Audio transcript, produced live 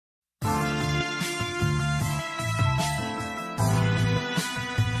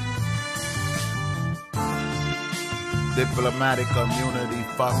Diplomatic immunity,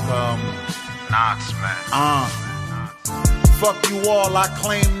 fuck Noxmen. Fuck you all, I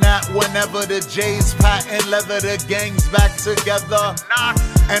claim that whenever the J's patent leather, the gang's back together.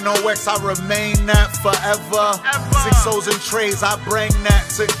 NOX, I remain that forever. 6 O's and trays, I bring that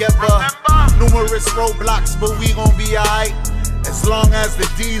together. Numerous roadblocks, but we gon' be alright. As long as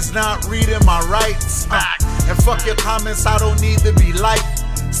the D's not reading my rights. And fuck your comments, I don't need to be liked.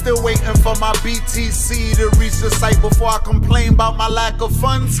 Still waiting for my BTC to reach the site before I complain about my lack of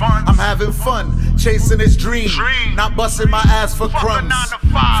funds. I'm having fun, chasing this dream, not busting my ass for crumbs.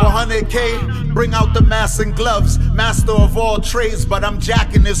 400K, bring out the mask and gloves. Master of all trades, but I'm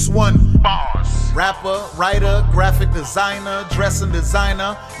jacking this one. Rapper, writer, graphic designer, dressing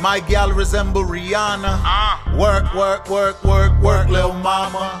designer. My gal resemble Rihanna. Work, work, work, work, work, lil'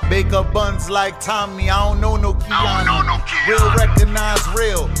 mama. Bake up buns like Tommy, I don't know no Kiana. Real recognize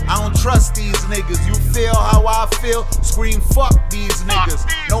real, I don't trust these niggas. You feel how I feel? Scream fuck these niggas.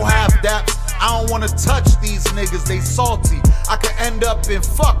 No half daps, I don't wanna touch these niggas, they salty. I could end up in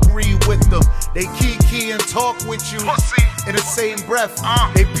fuckery with them. They key and talk with you in the same breath.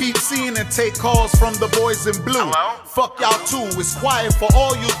 They peep scene and take calls from the boys in blue. Fuck y'all too, it's quiet for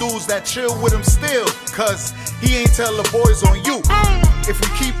all you dudes that chill with him still. Cause he ain't tell the boys on you. If you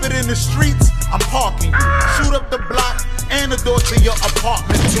keep it in the streets, I'm parking you. Shoot up the block and the door to your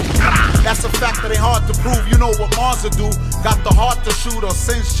apartment too. That's a fact that ain't hard to prove. You know what Marz do. Got the heart to shoot or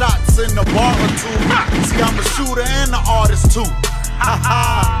send shots in the bar or two. See, I'm a shooter and an artist too.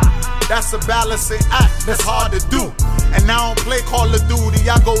 That's a balancing act that's hard to do. And I don't play Call of Duty,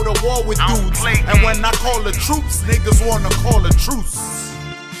 I go to war with dudes. And when I call the troops, niggas wanna call a truce.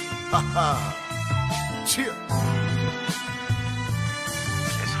 Cheer.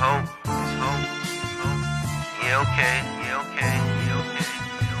 It's hope, it's hope, it's hope. Yeah, okay, yeah, okay, yeah, okay,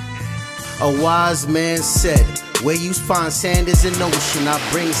 yeah, okay. A wise man said, where you find sand is an ocean. I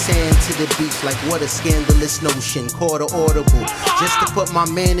bring sand to the beach like what a scandalous notion. Quarter audible, just to put my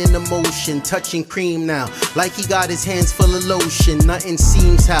man in motion. Touching cream now, like he got his hands full of lotion. Nothing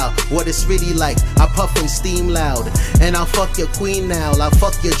seems how, what it's really like. I puff and steam loud, and I'll fuck your queen now. I'll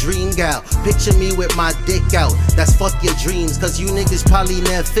fuck your dream gal. Picture me with my dick out, that's fuck your dreams. Cause you niggas probably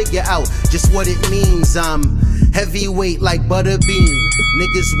never figure out just what it means. I'm heavyweight like butterbean.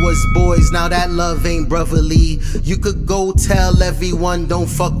 Niggas was boys, now that love ain't brotherly. You could go tell everyone don't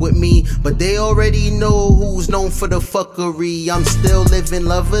fuck with me, but they already know who's known for the fuckery. I'm still living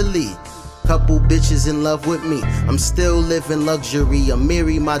lovely. Couple bitches in love with me, I'm still living luxury. I'm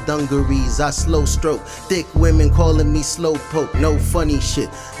marry my dungarees, I slow stroke. Thick women calling me slow poke. No funny shit,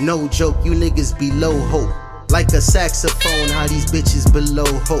 no joke, you niggas be low hope. Like a saxophone, how these bitches below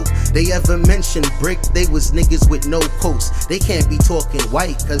hope. They ever mentioned brick, they was niggas with no coats. They can't be talking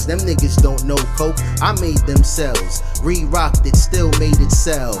white, cause them niggas don't know coke. I made themselves, re-rocked it, still made it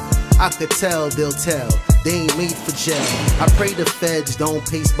sell. I could tell, they'll tell, they ain't made for jail. I pray the feds don't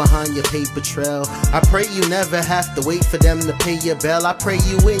pace behind your paper trail. I pray you never have to wait for them to pay your bail. I pray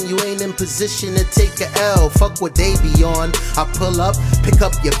you win, you ain't in position to take a L. Fuck what they be on. I pull up, pick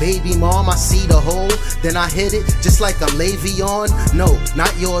up your baby mom, I see the hole, then I hit it just like I'm Le'Veon. No,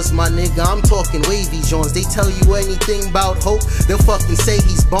 not yours, my nigga, I'm talking wavy Jones. They tell you anything about hope, they'll fucking say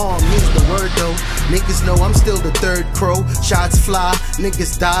he's bomb. Means the word though, niggas know I'm still the third crow. Shots fly,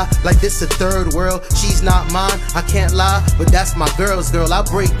 niggas die like this a third world. She's not mine, I can't lie, but that's my girl's girl. I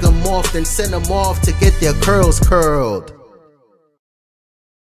break them off, then send them off to get their curls curled.